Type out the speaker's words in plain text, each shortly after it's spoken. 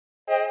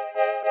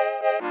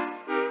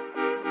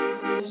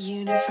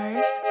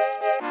Universe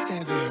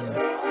 7.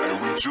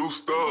 And we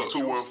juiced up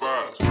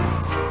 215.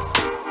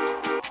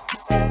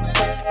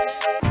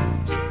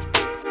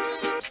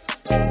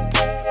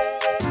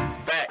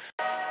 Facts.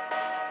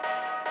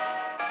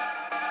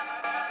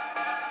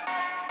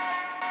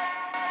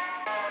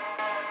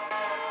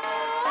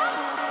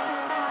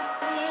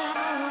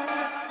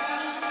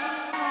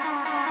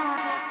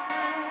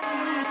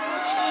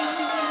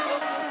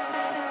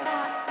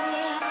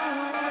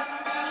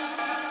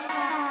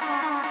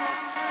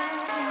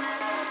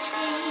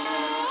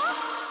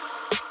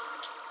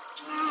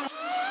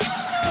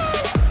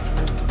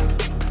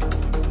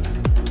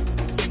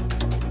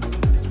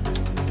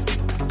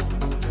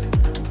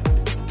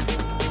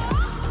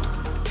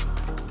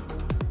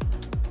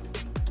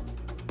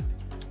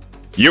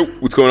 Yo,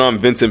 what's going on?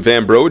 Vincent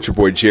Van Bro, it's your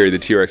boy Jerry, the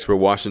TRX for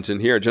Washington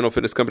here at General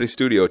Fitness Company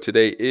Studio.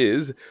 Today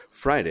is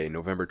Friday,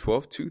 November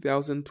 12th,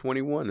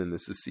 2021, and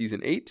this is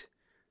Season 8,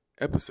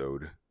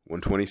 Episode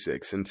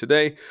 126. And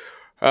today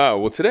I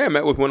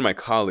met with one of my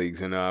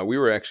colleagues, and we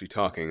were actually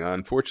talking.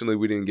 Unfortunately,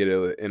 we didn't get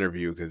an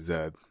interview because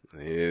they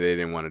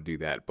didn't want to do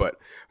that. But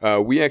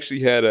we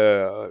actually had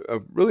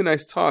a really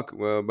nice talk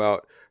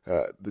about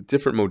the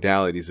different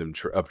modalities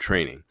of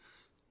training.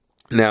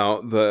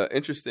 Now, the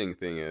interesting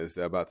thing is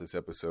about this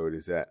episode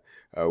is that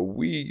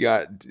we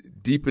got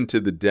deep into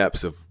the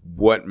depths of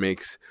what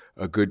makes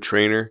a good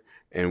trainer,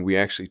 and we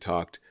actually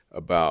talked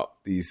about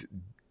the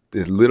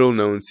little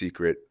known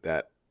secret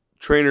that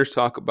trainers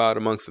talk about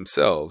amongst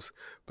themselves,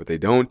 but they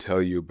don't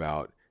tell you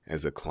about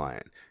as a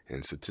client.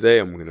 And so today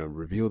I'm going to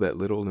reveal that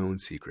little known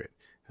secret.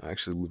 I'll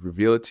actually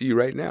reveal it to you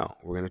right now.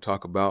 We're going to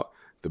talk about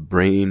the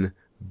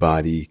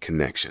brain-body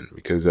connection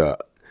because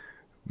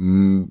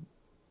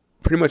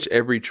pretty much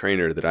every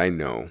trainer that I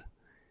know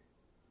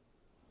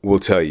will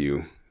tell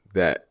you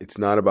that it's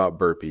not about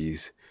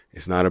burpees.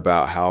 It's not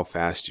about how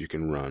fast you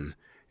can run.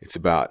 It's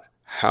about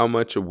how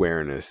much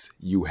awareness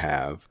you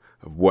have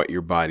of what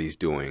your body's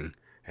doing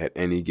at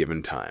any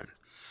given time.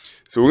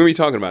 So we're going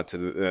to be talking about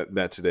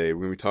that today.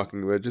 We're going to be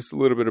talking about just a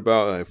little bit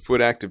about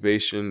foot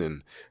activation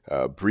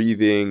and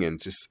breathing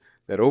and just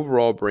that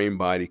overall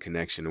brain-body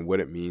connection and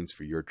what it means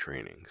for your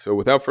training. So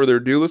without further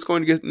ado, let's go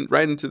and get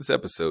right into this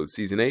episode,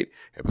 Season 8,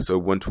 Episode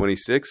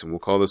 126, and we'll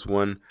call this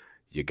one,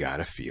 You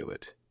Gotta Feel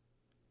It.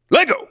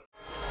 Let go!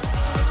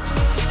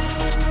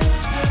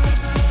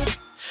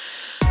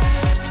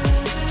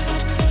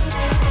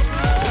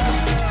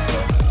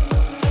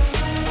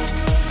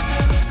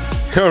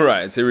 All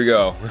right, so here we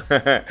go.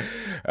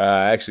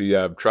 Actually,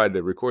 I've tried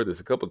to record this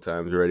a couple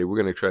times already.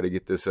 We're going to try to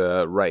get this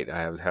right. I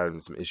have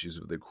had some issues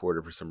with the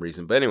recorder for some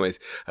reason. But anyways,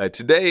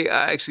 today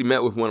I actually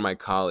met with one of my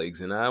colleagues,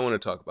 and I want to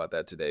talk about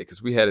that today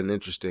because we had an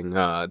interesting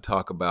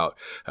talk about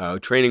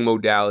training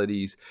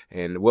modalities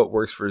and what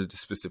works for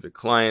specific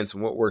clients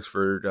and what works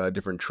for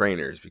different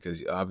trainers.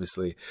 Because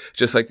obviously,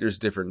 just like there's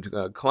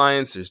different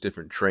clients, there's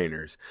different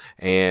trainers.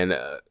 And,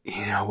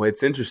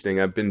 it's interesting.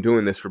 I've been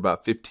doing this for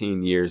about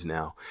 15 years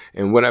now.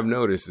 And what I've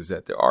noticed is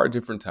that there are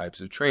different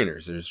types of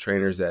trainers. There's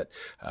trainers that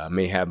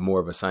may have more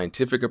of a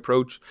scientific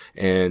approach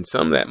and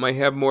some that might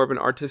have more of an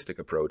artistic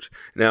approach.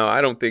 Now,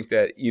 I don't think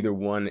that either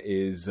one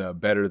is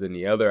better than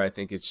the other. I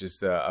think it's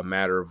just a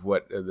matter of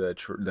what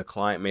the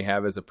client may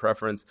have as a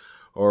preference,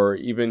 or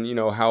even,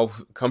 how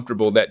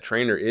comfortable that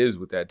trainer is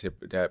with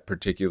that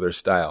particular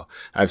style.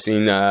 I've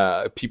seen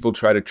people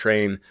try to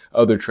train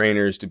other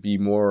trainers to be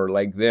more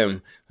like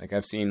them. Like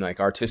I've seen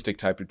artistic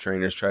type of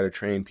trainers try to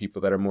train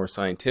people that are more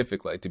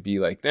scientific, like to be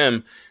like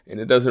them, and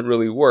it doesn't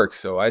really work.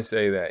 So I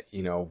say that,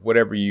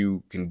 whatever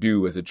you can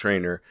do as a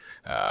trainer,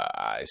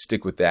 I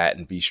stick with that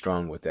and be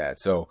strong with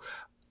that. So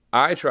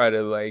I try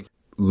to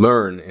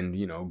learn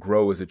and,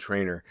 grow as a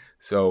trainer.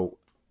 So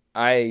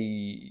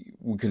I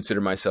would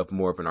consider myself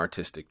more of an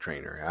artistic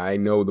trainer. I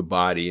know the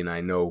body and I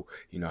know,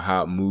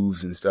 how it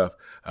moves and stuff.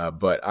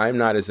 But I'm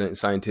not as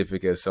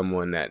scientific as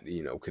someone that,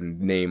 can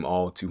name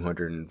all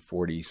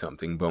 240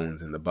 something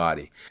bones in the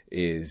body.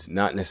 Is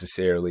not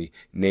necessarily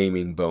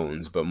naming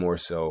bones, but more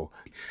so.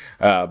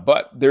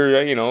 But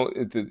there,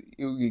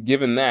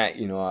 given that,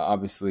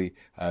 obviously,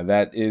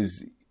 that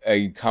is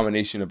a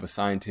combination of a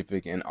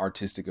scientific and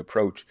artistic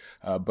approach.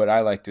 But I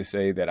like to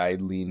say that I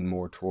lean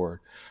more toward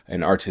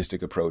an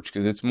artistic approach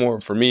because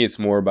for me, it's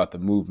more about the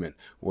movement.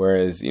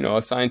 Whereas,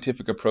 a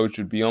scientific approach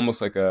would be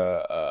almost like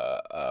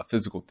a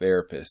physical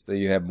therapist.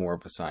 They have more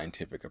of a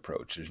scientific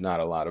approach. There's not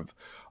a lot of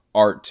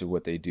art to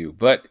what they do.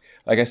 But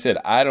like I said,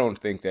 I don't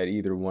think that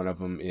either one of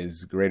them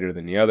is greater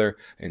than the other.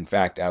 In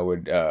fact, I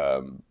would,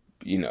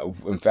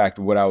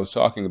 what I was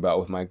talking about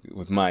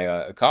with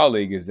my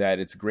colleague is that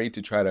it's great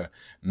to try to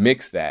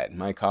mix that.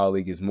 My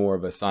colleague is more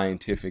of a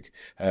scientific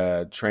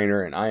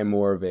trainer, and I am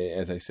more of a,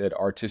 as I said,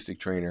 artistic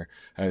trainer.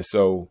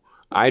 So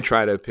I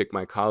try to pick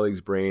my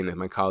colleague's brain, and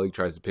my colleague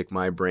tries to pick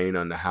my brain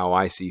on how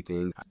I see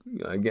things.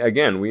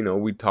 Again,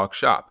 we talk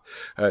shop.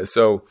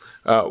 So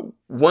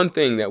one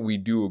thing that we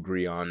do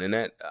agree on, and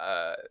that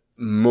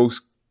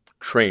most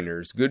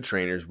trainers, good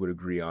trainers, would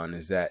agree on,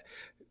 is that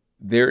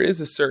there is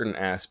a certain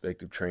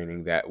aspect of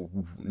training that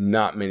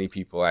not many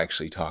people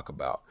actually talk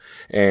about.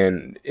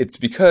 And it's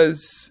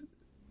because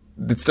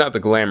it's not the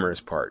glamorous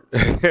part,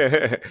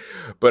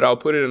 but I'll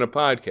put it in a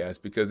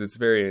podcast because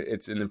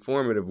it's an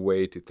informative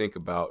way to think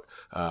about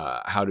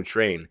how to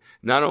train,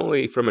 not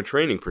only from a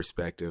training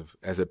perspective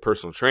as a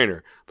personal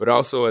trainer, but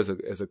also as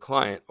a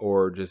client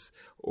or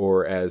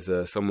as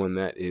someone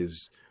that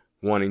is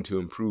wanting to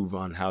improve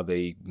on how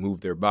they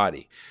move their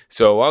body.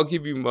 So I'll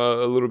give you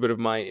a little bit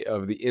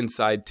of the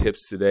inside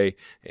tips today,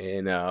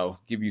 and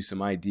I'll give you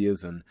some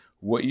ideas on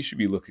what you should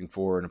be looking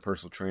for in a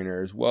personal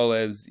trainer, as well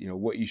as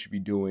what you should be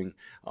doing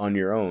on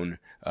your own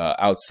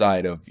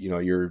outside of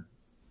your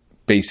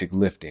basic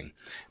lifting.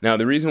 Now,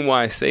 the reason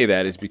why I say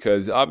that is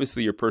because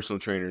obviously your personal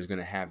trainer is going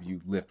to have you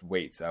lift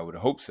weights. I would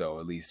hope so,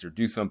 at least, or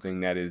do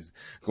something that is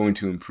going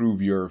to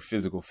improve your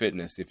physical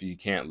fitness if you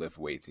can't lift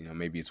weights.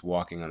 Maybe it's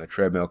walking on a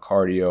treadmill,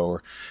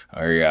 cardio,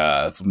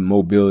 or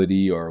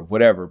mobility or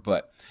whatever.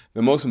 But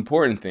the most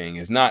important thing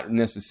is not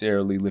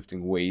necessarily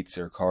lifting weights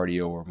or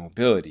cardio or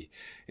mobility.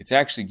 It's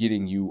actually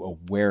getting you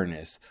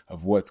awareness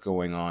of what's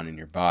going on in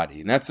your body.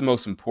 And that's the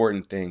most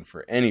important thing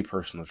for any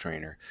personal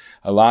trainer.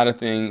 A lot of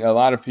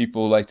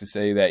people like to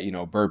say that,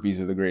 burpees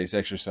are the greatest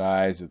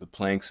exercise or the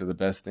planks are the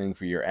best thing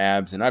for your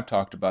abs. And I've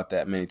talked about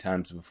that many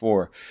times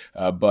before.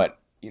 But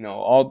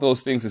all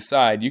those things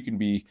aside, you can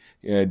be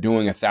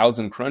doing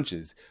 1,000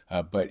 crunches.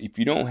 But if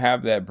you don't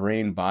have that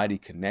brain-body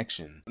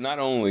connection, not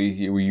only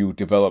you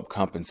develop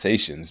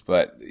compensations,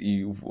 but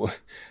the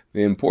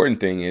important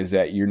thing is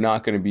that you're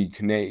not going to be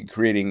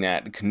creating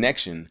that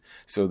connection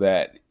so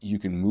that you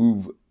can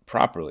move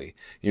properly.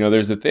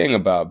 There's a thing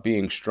about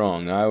being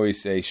strong. I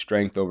always say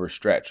strength over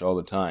stretch all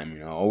the time.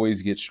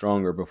 Always get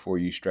stronger before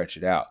you stretch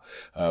it out.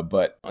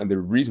 But the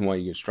reason why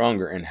you get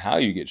stronger and how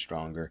you get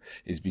stronger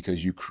is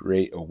because you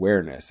create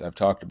awareness. I've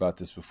talked about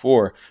this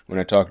before when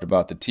I talked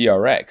about the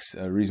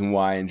TRX. The reason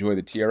why I enjoy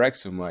the TRX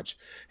so much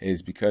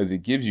is because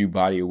it gives you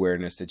body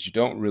awareness that you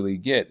don't really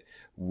get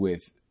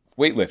with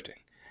weightlifting.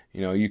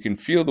 You can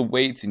feel the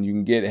weights and you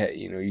can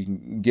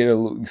get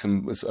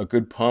a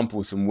good pump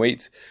with some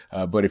weights.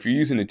 But if you're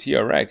using a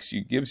TRX,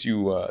 it gives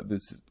you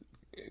this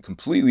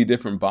completely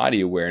different body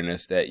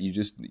awareness that you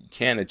just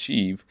can't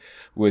achieve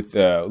with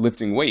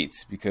lifting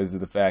weights because of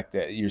the fact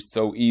that you're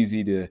so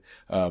easy to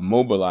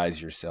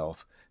mobilize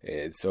yourself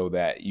so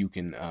that you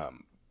can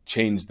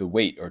change the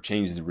weight or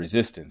change the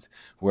resistance.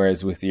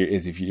 Whereas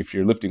if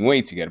you're lifting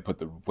weights, you got to put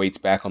the weights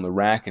back on the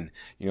rack, and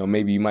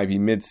maybe you might be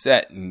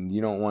mid-set and you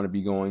don't want to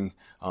be going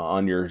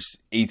on your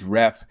 8th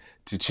rep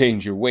to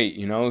change your weight.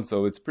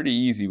 So it's pretty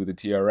easy with the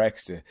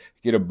TRX to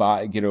get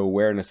an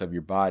awareness of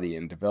your body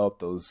and develop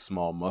those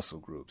small muscle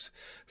groups.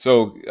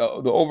 So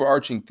the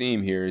overarching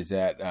theme here is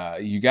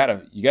that you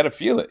gotta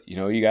feel it.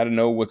 You got to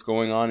know what's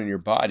going on in your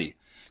body.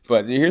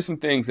 But here's some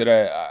things that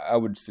I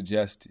would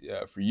suggest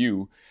for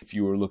you if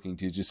you were looking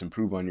to just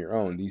improve on your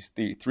own. These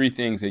three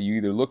things that you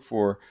either look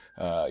for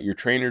your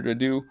trainer to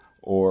do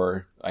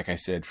or, like I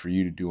said, for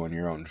you to do on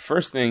your own.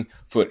 First thing,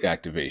 foot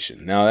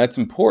activation. Now, that's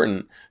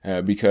important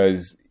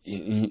because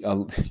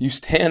you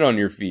stand on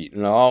your feet,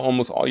 and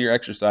almost all your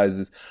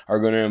exercises are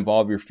going to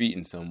involve your feet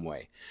in some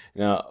way.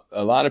 Now,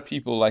 a lot of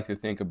people like to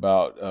think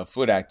about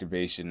foot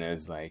activation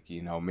as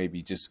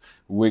maybe just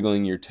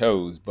wiggling your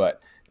toes, but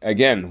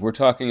again, we're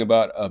talking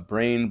about a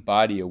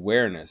brain-body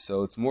awareness,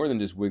 so it's more than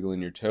just wiggling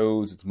your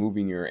toes. It's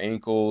moving your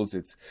ankles.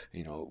 It's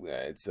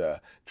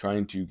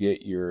trying to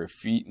get your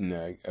feet in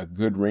a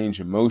good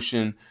range of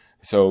motion.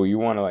 So you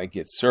want to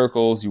get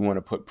circles. You want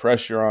to put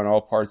pressure on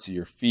all parts of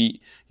your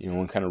feet. You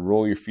want to kind of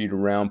roll your feet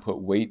around, put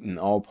weight in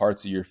all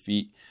parts of your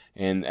feet,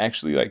 and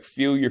actually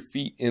feel your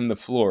feet in the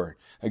floor.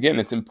 Again,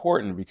 it's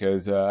important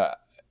because I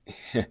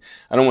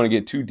don't want to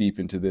get too deep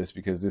into this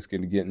because this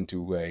can get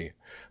into a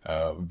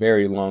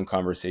very long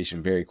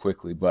conversation very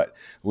quickly. But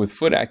with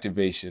foot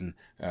activation,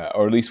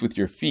 or at least with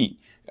your feet,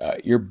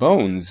 your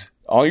bones,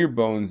 all your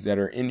bones that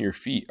are in your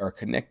feet are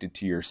connected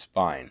to your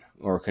spine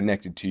or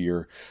connected to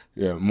your,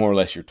 more or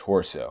less your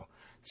torso.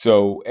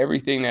 So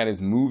everything that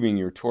is moving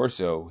your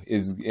torso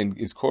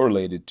is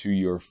correlated to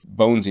your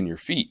bones in your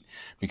feet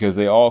because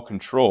they all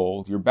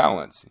control your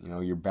balance.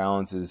 Your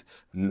balance is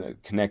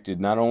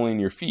connected not only in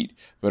your feet,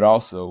 but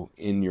also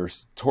in your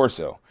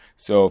torso.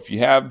 So if you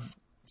have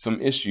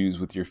some issues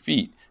with your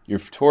feet, your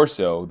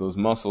torso, those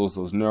muscles,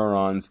 those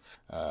neurons,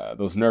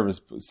 those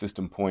nervous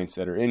system points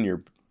that are in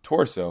your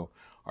torso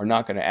are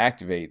not going to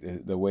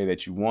activate the way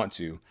that you want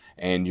to,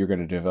 and you're going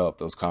to develop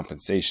those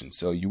compensations.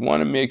 So you want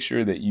to make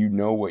sure that you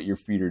know what your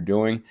feet are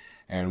doing.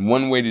 And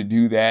one way to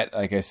do that,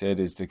 like I said,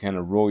 is to kind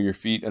of roll your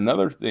feet.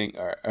 Another thing,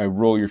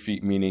 roll your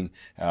feet meaning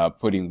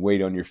putting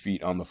weight on your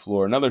feet on the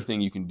floor. Another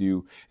thing you can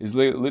do is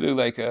literally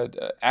like a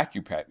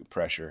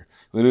acupressure,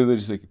 literally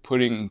just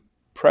putting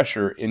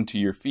pressure into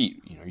your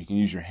feet. You can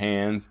use your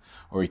hands,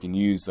 or you can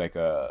use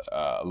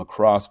a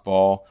lacrosse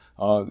ball.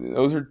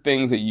 Those are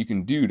things that you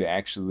can do to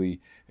actually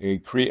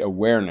create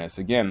awareness.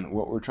 Again,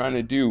 what we're trying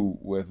to do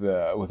with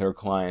our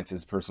clients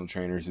as personal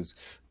trainers is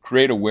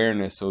create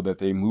awareness so that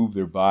they move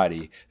their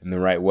body in the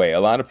right way. A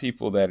lot of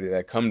people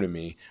that come to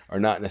me are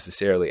not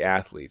necessarily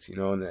athletes,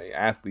 and the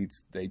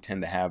athletes, they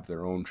tend to have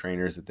their own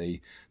trainers that they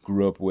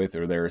grew up with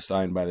or they're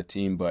assigned by the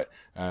team. But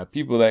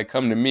people that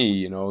come to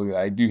me,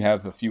 I do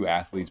have a few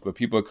athletes, but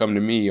people that come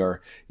to me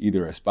are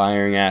either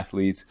aspiring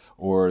athletes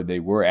or they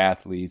were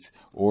athletes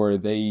or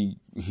they,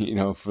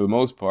 for the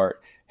most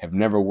part, have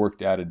never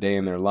worked out a day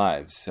in their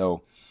lives.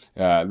 So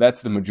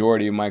that's the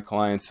majority of my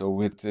clients.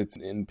 So it's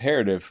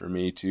imperative for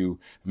me to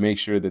make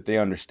sure that they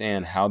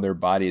understand how their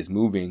body is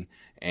moving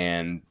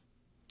and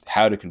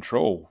how to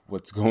control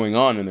what's going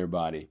on in their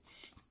body.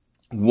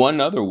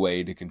 One other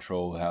way to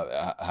control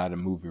how to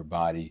move your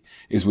body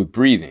is with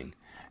breathing.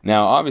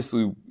 Now,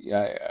 obviously,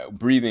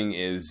 breathing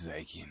is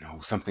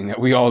something that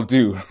we all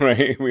do,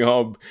 right?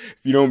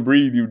 If you don't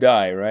breathe, you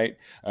die, right?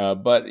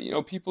 But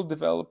people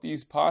develop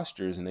these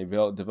postures and they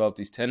develop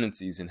these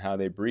tendencies in how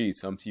they breathe.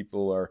 Some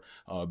people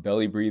are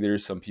belly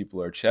breathers, some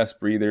people are chest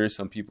breathers,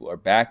 some people are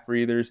back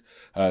breathers,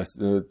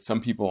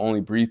 some people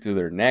only breathe through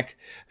their neck.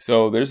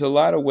 So there's a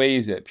lot of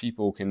ways that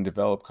people can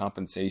develop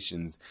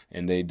compensations,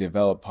 and they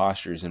develop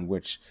postures in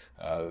which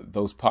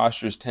those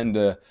postures tend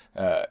to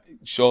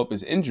show up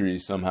as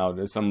injuries somehow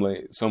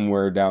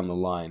somewhere down the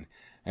line.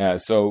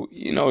 So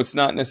it's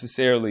not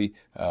necessarily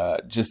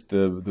just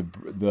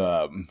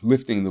the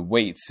lifting the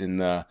weights and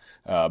the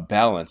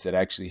balance that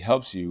actually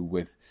helps you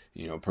with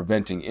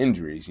preventing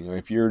injuries.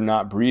 If you're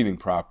not breathing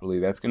properly,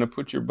 that's going to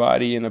put your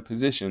body in a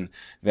position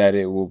that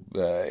it will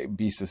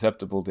be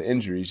susceptible to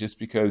injuries, just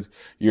because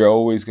you're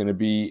always going to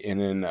be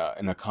in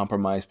a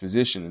compromised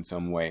position in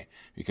some way.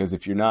 Because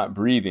if you're not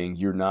breathing,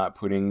 you're not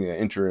putting the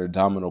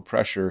intra-abdominal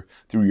pressure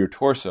through your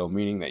torso,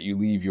 meaning that you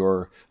leave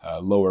your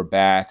lower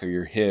back or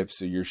your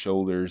hips or your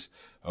shoulders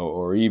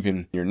or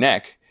even your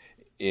neck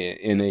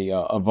in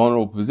a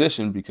vulnerable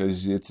position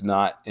because it's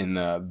not in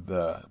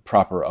the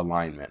proper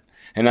alignment.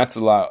 And that's a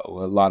lot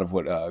of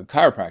what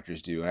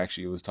chiropractors do. And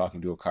actually, I was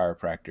talking to a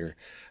chiropractor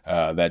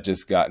that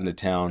just got into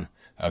town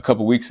a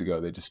couple weeks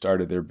ago. They just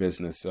started their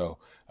business. So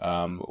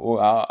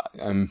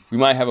we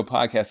might have a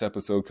podcast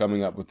episode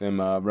coming up with them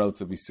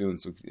relatively soon.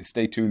 So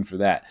stay tuned for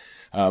that.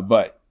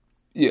 But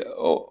yeah,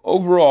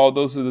 overall,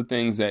 those are the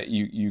things that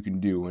you can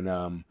do. And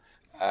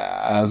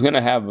I was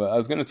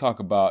gonna talk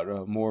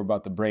about more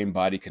about the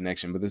brain-body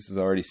connection, but this is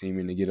already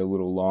seeming to get a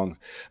little long.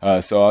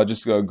 So I'll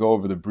just go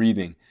over the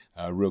breathing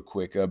real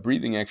quick.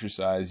 Breathing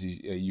exercise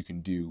you can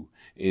do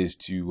is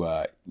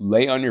to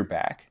lay on your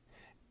back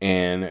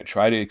and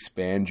try to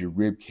expand your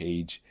rib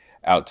cage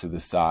out to the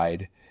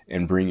side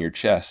and bring your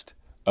chest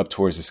up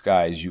towards the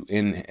sky as you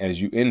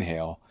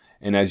inhale,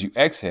 and as you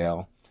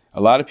exhale.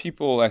 A lot of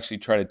people actually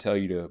try to tell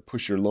you to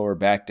push your lower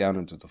back down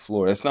into the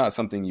floor. That's not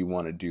something you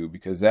want to do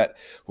because that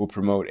will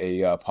promote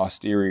a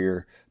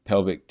posterior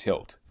pelvic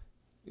tilt.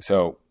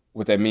 So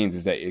what that means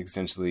is that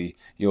essentially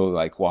you'll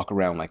walk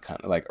around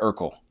kind of like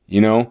Urkel,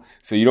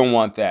 So you don't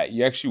want that.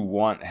 You actually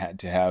want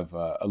to have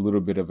a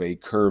little bit of a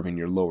curve in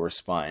your lower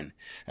spine.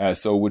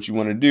 So what you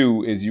want to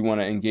do is you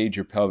want to engage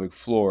your pelvic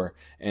floor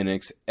and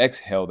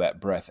exhale that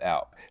breath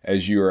out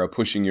as you are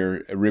pushing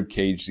your rib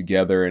cage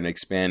together and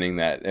expelling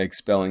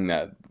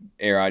that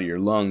air out of your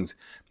lungs.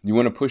 You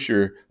want to push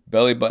your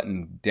belly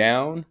button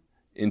down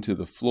into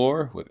the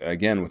floor,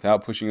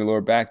 without pushing your lower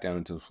back down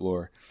into the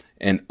floor,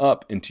 and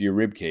up into your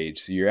rib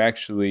cage. So you're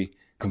actually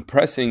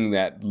compressing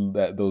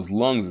those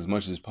lungs as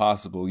much as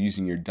possible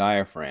using your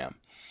diaphragm.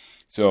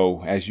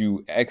 So as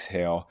you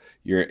exhale,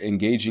 you're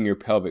engaging your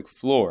pelvic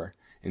floor.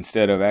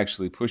 Instead of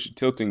actually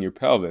tilting your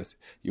pelvis,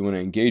 you want to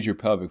engage your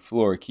pelvic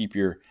floor, keep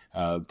your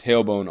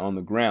tailbone on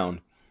the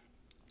ground,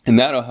 and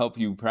that'll help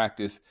you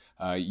practice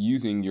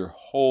using your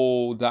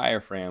whole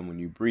diaphragm when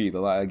you breathe. A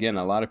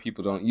lot of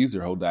people don't use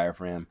their whole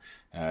diaphragm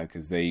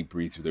because they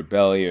breathe through their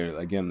belly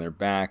or, their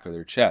back or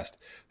their chest.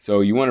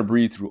 So you want to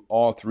breathe through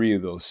all three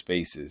of those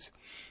spaces.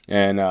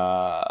 And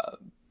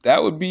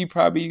that would be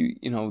probably,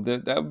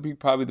 that would be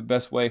probably the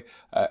best way.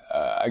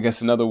 I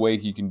guess another way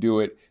you can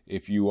do it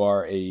if you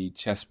are a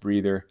chest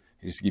breather.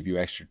 Just to give you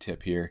an extra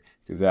tip here,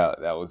 because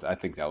I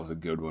think that was a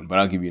good one, but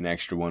I'll give you an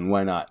extra one.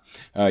 Why not?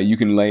 You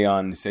can lay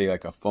on, say,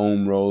 like a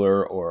foam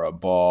roller or a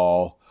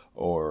ball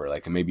or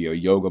maybe a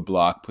yoga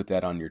block, put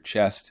that on your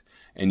chest,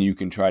 and you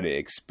can try to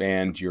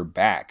expand your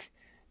back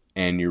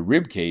and your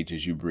rib cage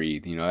as you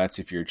breathe. That's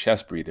if you're a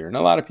chest breather. And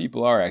a lot of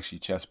people are actually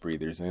chest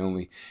breathers. They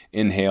only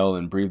inhale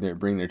and bring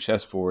their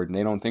chest forward, and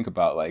they don't think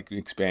about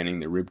expanding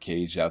their rib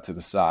cage out to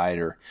the side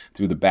or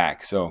through the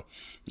back. So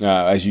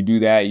as you do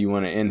that, you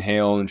want to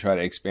inhale and try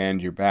to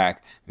expand your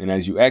back. And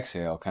as you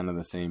exhale, kind of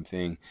the same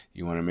thing.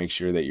 You want to make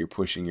sure that you're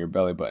pushing your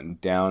belly button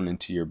down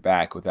into your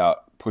back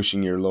without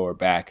pushing your lower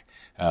back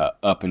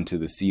up into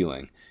the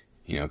ceiling,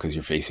 because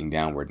you're facing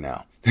downward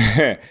now.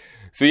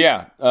 So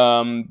yeah,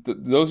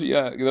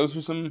 those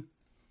are some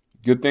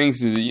good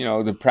things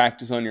to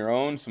practice on your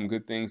own. Some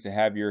good things to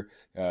have your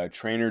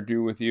trainer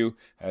do with you.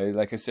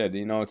 Like I said,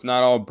 it's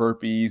not all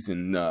burpees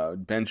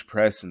and bench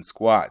press and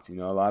squats. A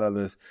lot of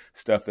the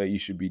stuff that you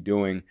should be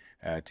doing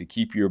to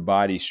keep your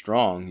body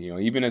strong.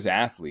 Even as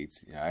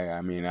athletes. I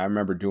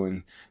remember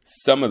doing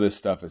some of this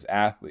stuff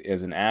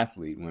as an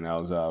athlete when I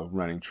was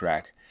running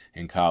track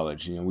in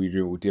college.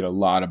 We did a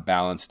lot of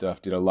balance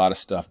stuff, did a lot of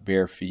stuff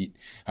barefoot.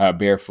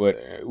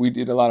 We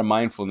did a lot of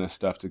mindfulness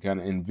stuff to kind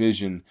of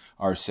envision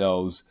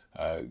ourselves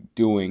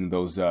doing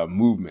those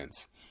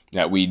movements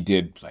that we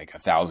did like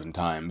 1,000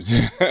 times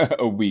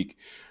a week.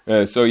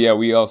 So yeah,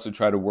 we also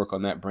try to work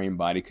on that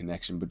brain-body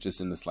connection, but just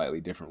in a slightly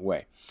different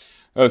way.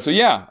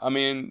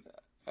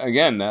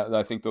 Again,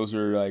 I think those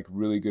are like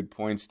really good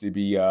points to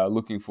be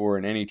looking for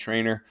in any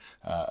trainer.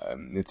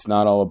 It's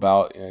not all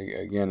about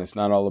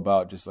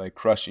just like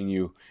crushing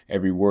you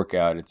every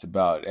workout. It's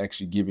about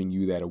actually giving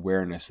you that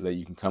awareness so that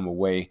you can come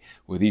away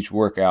with each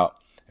workout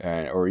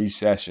or each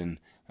session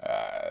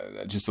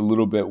just a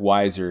little bit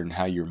wiser in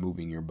how you're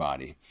moving your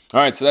body. All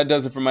right, so that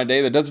does it for my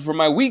day. That does it for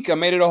my week. I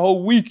made it a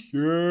whole week.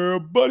 Yeah,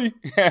 buddy.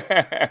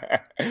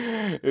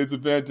 It's a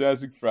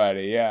fantastic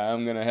Friday. Yeah,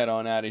 I'm going to head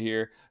on out of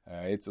here.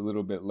 It's a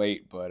little bit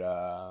late, but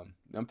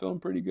I'm feeling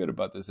pretty good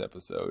about this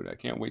episode. I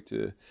can't wait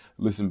to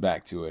listen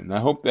back to it. And I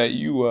hope that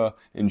you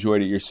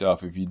enjoyed it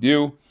yourself. If you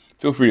do,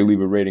 feel free to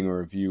leave a rating or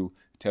review.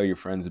 Tell your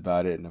friends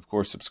about it. And, of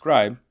course,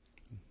 subscribe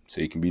so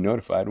you can be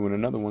notified when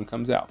another one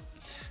comes out.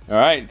 All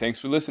right, thanks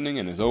for listening.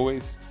 And, as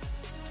always,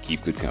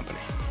 keep good company.